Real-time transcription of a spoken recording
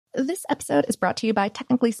This episode is brought to you by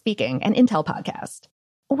Technically Speaking, an Intel podcast.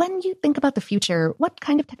 When you think about the future, what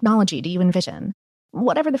kind of technology do you envision?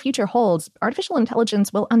 Whatever the future holds, artificial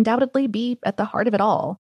intelligence will undoubtedly be at the heart of it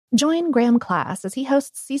all. Join Graham Class as he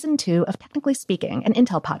hosts Season 2 of Technically Speaking, an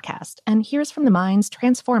Intel podcast, and hears from the minds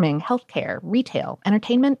transforming healthcare, retail,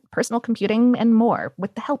 entertainment, personal computing, and more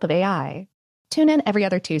with the help of AI. Tune in every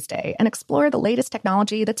other Tuesday and explore the latest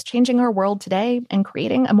technology that's changing our world today and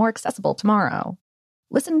creating a more accessible tomorrow.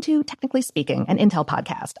 Listen to Technically Speaking, an Intel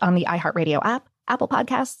podcast on the iHeartRadio app, Apple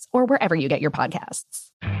Podcasts, or wherever you get your podcasts.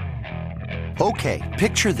 Okay,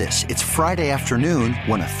 picture this. It's Friday afternoon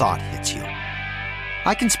when a thought hits you.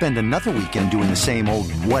 I can spend another weekend doing the same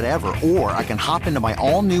old whatever, or I can hop into my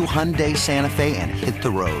all-new Hyundai Santa Fe and hit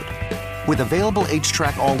the road. With available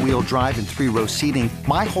H-Track all-wheel drive and 3-row seating,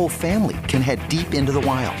 my whole family can head deep into the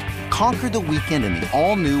wild. Conquer the weekend in the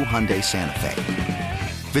all-new Hyundai Santa Fe.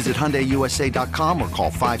 Visit HyundaiUSA.com or call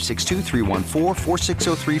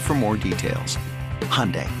 562-314-4603 for more details.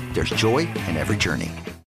 Hyundai, there's joy in every journey.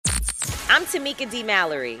 I'm Tamika D.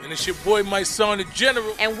 Mallory. And it's your boy, my son, the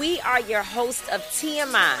General. And we are your hosts of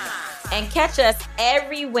TMI. And catch us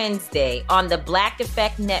every Wednesday on the Black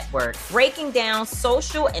Effect Network, breaking down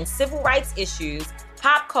social and civil rights issues,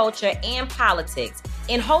 pop culture, and politics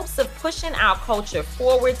in hopes of pushing our culture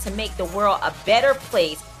forward to make the world a better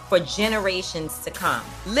place for generations to come.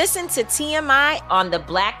 Listen to TMI on the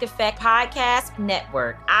Black Effect Podcast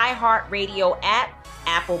Network, iHeartRadio app,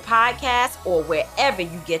 Apple Podcasts, or wherever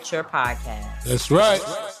you get your podcasts. That's right.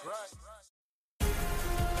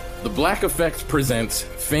 The Black Effect presents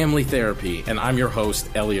Family Therapy, and I'm your host,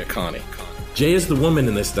 Elliot Connie. Jay is the woman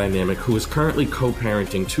in this dynamic who is currently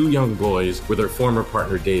co-parenting 2 young boys with her former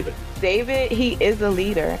partner, David. David, he is a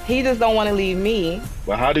leader. He just don't want to leave me.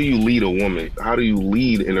 But how do you lead a woman? How do you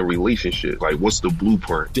lead in a relationship? Like, what's the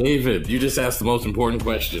blueprint? David, you just asked the most important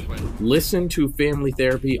question. Listen to Family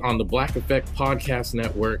Therapy on the Black Effect Podcast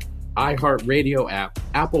Network, iHeartRadio app,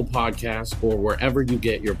 Apple Podcasts, or wherever you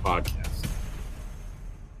get your podcasts.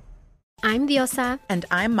 I'm Diosa. And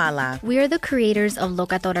I'm Mala. We are the creators of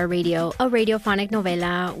Locatora Radio, a radiophonic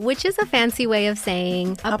novela, which is a fancy way of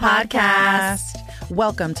saying a podcast.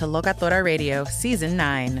 Welcome to Locatora Radio, Season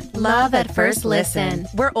 9. Love at first listen.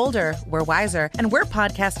 We're older, we're wiser, and we're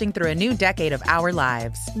podcasting through a new decade of our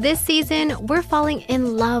lives. This season, we're falling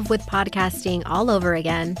in love with podcasting all over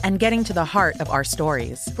again. And getting to the heart of our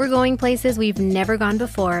stories. We're going places we've never gone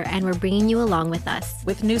before, and we're bringing you along with us.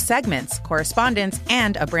 With new segments, correspondence,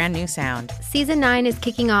 and a brand new sound. Season 9 is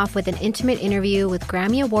kicking off with an intimate interview with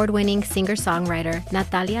Grammy Award-winning singer-songwriter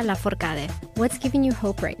Natalia Lafourcade. What's giving you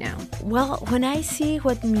hope right now? Well, when I see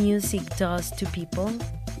what music does to people,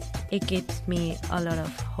 it gives me a lot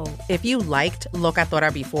of hope. If you liked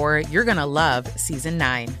Locatora before, you're going to love Season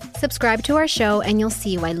 9. Subscribe to our show and you'll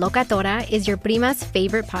see why Locatora is your prima's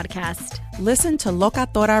favorite podcast. Listen to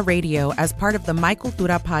Locatora Radio as part of the My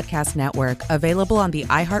Cultura Podcast Network, available on the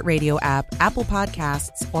iHeartRadio app, Apple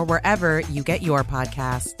Podcasts, or wherever you get your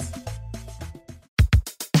podcasts.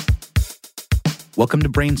 Welcome to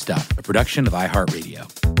Brainstuff, a production of iHeartRadio.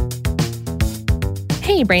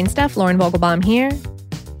 Hey, Brainstuff, Lauren Vogelbaum here.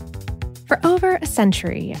 For over a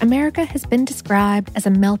century, America has been described as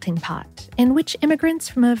a melting pot in which immigrants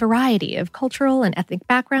from a variety of cultural and ethnic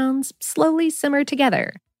backgrounds slowly simmer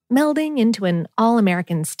together, melding into an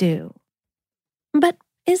all-American stew. But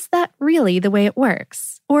is that really the way it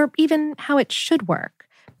works, or even how it should work?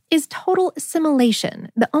 Is total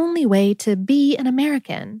assimilation the only way to be an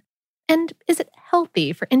American? And is it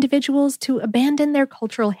healthy for individuals to abandon their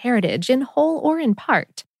cultural heritage in whole or in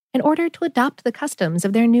part in order to adopt the customs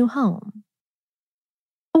of their new home?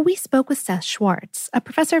 We spoke with Seth Schwartz, a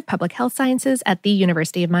professor of public health sciences at the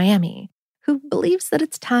University of Miami, who believes that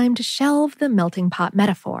it's time to shelve the melting pot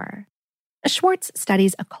metaphor. Schwartz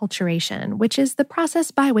studies acculturation, which is the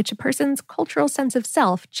process by which a person's cultural sense of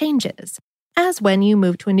self changes, as when you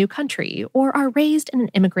move to a new country or are raised in an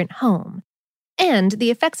immigrant home, and the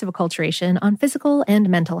effects of acculturation on physical and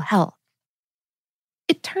mental health.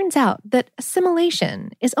 It turns out that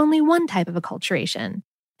assimilation is only one type of acculturation,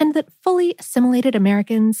 and that fully assimilated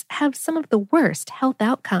Americans have some of the worst health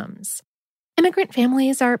outcomes. Immigrant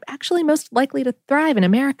families are actually most likely to thrive in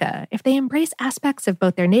America if they embrace aspects of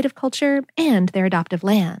both their native culture and their adoptive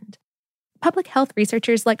land. Public health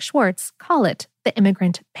researchers like Schwartz call it the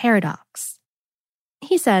immigrant paradox.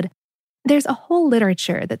 He said, "There's a whole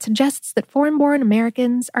literature that suggests that foreign-born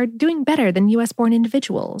Americans are doing better than U.S.-born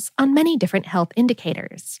individuals on many different health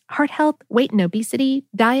indicators: heart health, weight and obesity,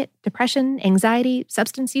 diet, depression, anxiety,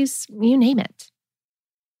 substance use, you name it."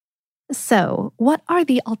 So, what are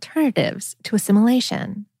the alternatives to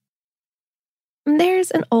assimilation?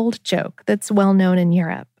 There's an old joke that's well known in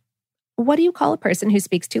Europe. What do you call a person who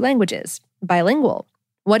speaks 2 languages? Bilingual.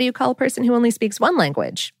 What do you call a person who only speaks 1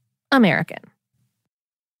 language? American.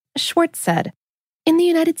 Schwartz said, "In the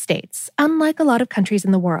United States, unlike a lot of countries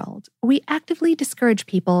in the world, we actively discourage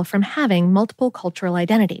people from having multiple cultural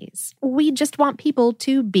identities. We just want people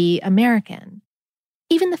to be American.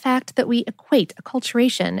 Even the fact that we equate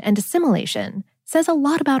acculturation and assimilation says a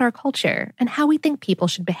lot about our culture and how we think people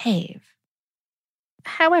should behave."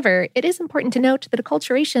 However, it is important to note that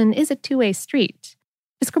acculturation is a two-way street.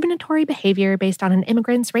 Discriminatory behavior based on an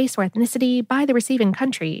immigrant's race or ethnicity by the receiving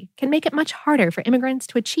country can make it much harder for immigrants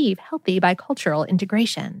to achieve healthy bicultural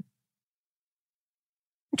integration.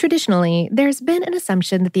 Traditionally, there's been an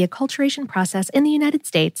assumption that the acculturation process in the United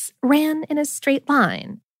States ran in a straight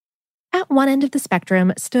line. At one end of the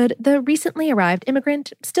spectrum stood the recently arrived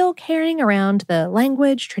immigrant still carrying around the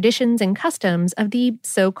language, traditions, and customs of the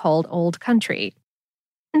so-called old country.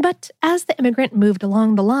 But as the immigrant moved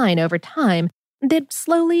along the line over time, they'd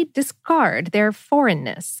slowly discard their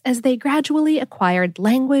foreignness as they gradually acquired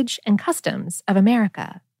language and customs of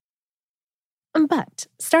America. But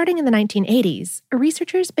starting in the 1980s,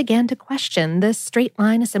 researchers began to question this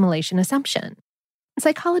straight-line assimilation assumption.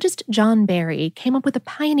 Psychologist John Barry came up with a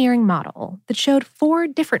pioneering model that showed 4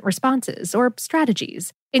 different responses or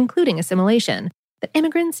strategies, including assimilation, that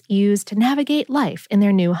immigrants use to navigate life in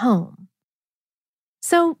their new home.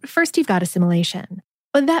 So first you've got assimilation,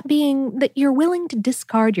 that being that you're willing to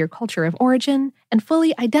discard your culture of origin and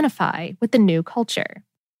fully identify with the new culture.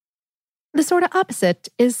 The sort of opposite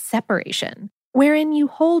is separation, wherein you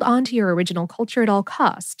hold on to your original culture at all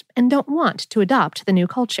cost and don't want to adopt the new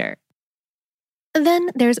culture. Then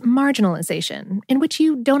there's marginalization, in which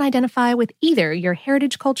you don't identify with either your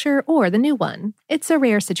heritage culture or the new one. It's a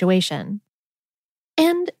rare situation.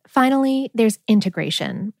 And finally, there's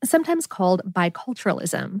integration, sometimes called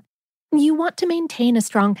biculturalism. You want to maintain a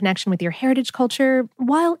strong connection with your heritage culture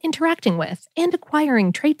while interacting with and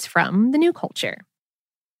acquiring traits from the new culture.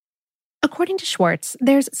 According to Schwartz,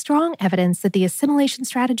 there's strong evidence that the assimilation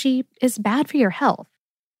strategy is bad for your health.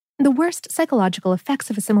 The worst psychological effects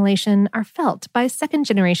of assimilation are felt by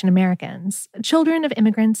second-generation Americans, children of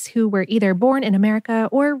immigrants who were either born in America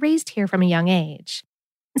or raised here from a young age.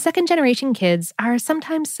 Second-generation kids are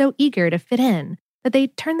sometimes so eager to fit in that they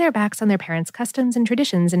turn their backs on their parents' customs and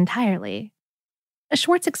traditions entirely.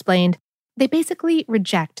 Schwartz explained, they basically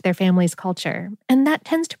reject their family's culture, and that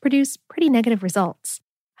tends to produce pretty negative results.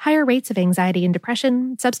 Higher rates of anxiety and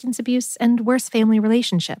depression, substance abuse, and worse family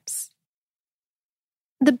relationships.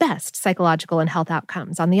 The best psychological and health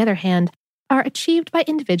outcomes, on the other hand, are achieved by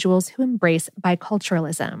individuals who embrace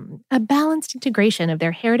biculturalism, a balanced integration of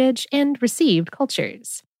their heritage and received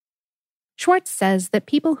cultures. Schwartz says that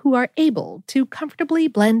people who are able to comfortably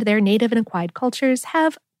blend their native and acquired cultures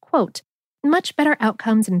have, quote, much better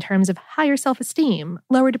outcomes in terms of higher self-esteem,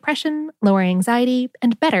 lower depression, lower anxiety,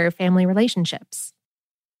 and better family relationships.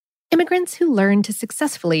 Immigrants who learn to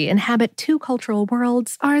successfully inhabit 2 cultural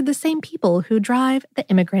worlds are the same people who drive the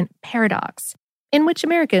immigrant paradox, in which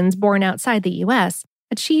Americans born outside the U.S.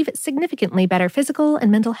 achieve significantly better physical and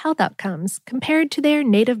mental health outcomes compared to their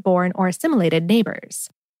native-born or assimilated neighbors.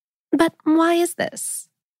 But why is this?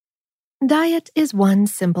 Diet is one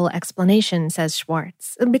simple explanation, says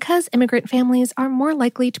Schwartz, because immigrant families are more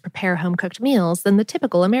likely to prepare home-cooked meals than the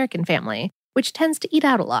typical American family, which tends to eat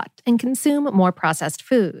out a lot and consume more processed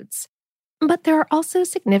foods. But there are also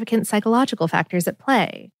significant psychological factors at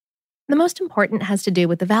play. The most important has to do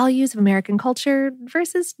with the values of American culture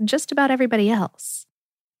versus just about everybody else.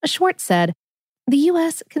 Schwartz said, the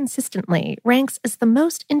U.S. consistently ranks as the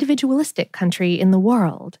most individualistic country in the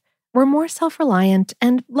world. We're more self-reliant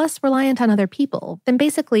and less reliant on other people than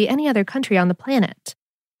basically any other country on the planet.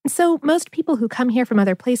 So most people who come here from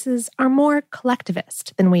other places are more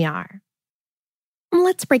collectivist than we are.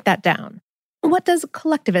 Let's break that down. What does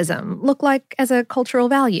collectivism look like as a cultural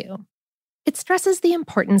value? It stresses the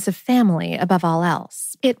importance of family above all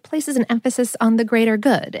else. It places an emphasis on the greater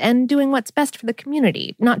good and doing what's best for the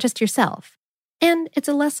community, not just yourself. And it's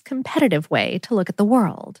a less competitive way to look at the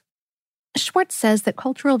world. Schwartz says that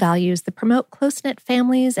cultural values that promote close-knit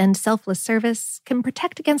families and selfless service can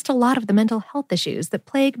protect against a lot of the mental health issues that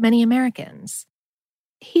plague many Americans.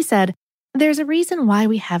 He said, there's a reason why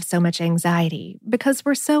we have so much anxiety, because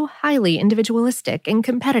we're so highly individualistic and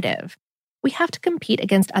competitive. We have to compete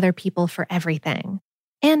against other people for everything.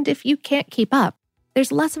 And if you can't keep up,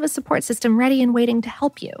 there's less of a support system ready and waiting to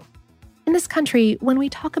help you. In this country, when we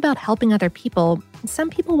talk about helping other people, some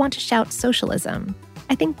people want to shout socialism.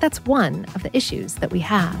 I think that's one of the issues that we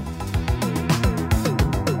have.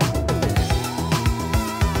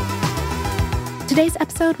 Today's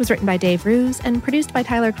episode was written by Dave Ruse and produced by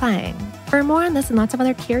Tyler Klang. For more on this and lots of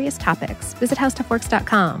other curious topics, visit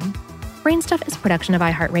howstuffworks.com. Brainstuff is a production of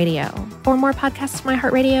iHeartRadio. For more podcasts from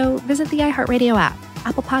iHeartRadio, visit the iHeartRadio app,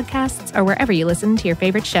 Apple Podcasts, or wherever you listen to your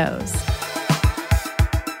favorite shows.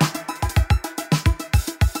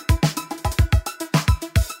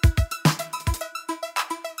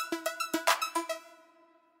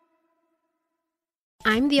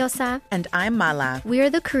 I'm Diosa. And I'm Mala. We are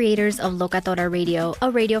the creators of Locatora Radio,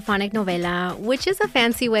 a radiophonic novela, which is a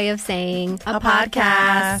fancy way of saying a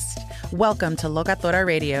podcast. Welcome to Locatora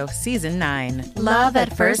Radio, Season 9. Love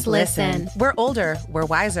at First Listen. We're older, we're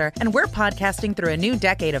wiser, and we're podcasting through a new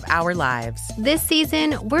decade of our lives. This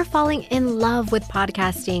season, we're falling in love with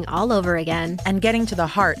podcasting all over again. And getting to the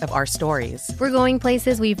heart of our stories. We're going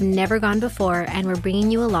places we've never gone before, and we're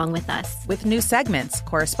bringing you along with us. With new segments,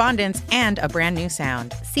 correspondence, and a brand new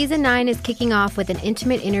sound. Season 9 is kicking off with an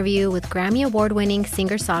intimate interview with Grammy Award-winning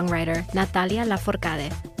singer-songwriter Natalia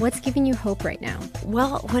Lafourcade. What's giving you hope right now?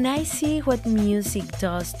 Well, when I see what music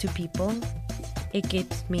does to people, it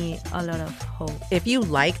gives me a lot of hope. If you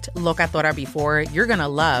liked Locatora before, you're going to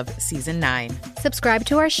love Season 9. Subscribe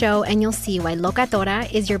to our show and you'll see why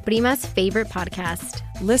Locatora is your prima's favorite podcast.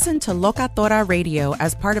 Listen to Locatora Radio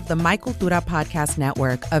as part of the My Cultura Podcast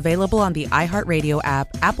Network, available on the iHeartRadio app,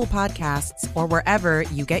 Apple Podcasts, or wherever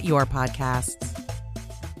you get your podcasts.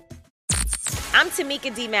 I'm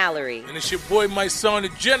Tamika D. Mallory. And it's your boy, my son, the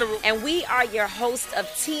General. And we are your hosts of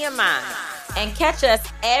TMI. And catch us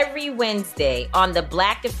every Wednesday on the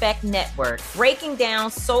Black Effect Network, breaking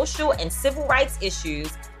down social and civil rights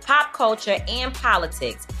issues, pop culture, and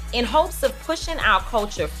politics in hopes of pushing our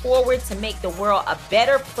culture forward to make the world a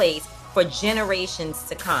better place for generations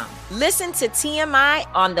to come. Listen to TMI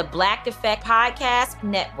on the Black Effect Podcast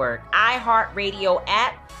Network, iHeartRadio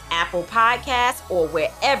app, Apple Podcasts, or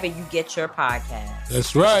wherever you get your podcasts.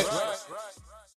 That's right.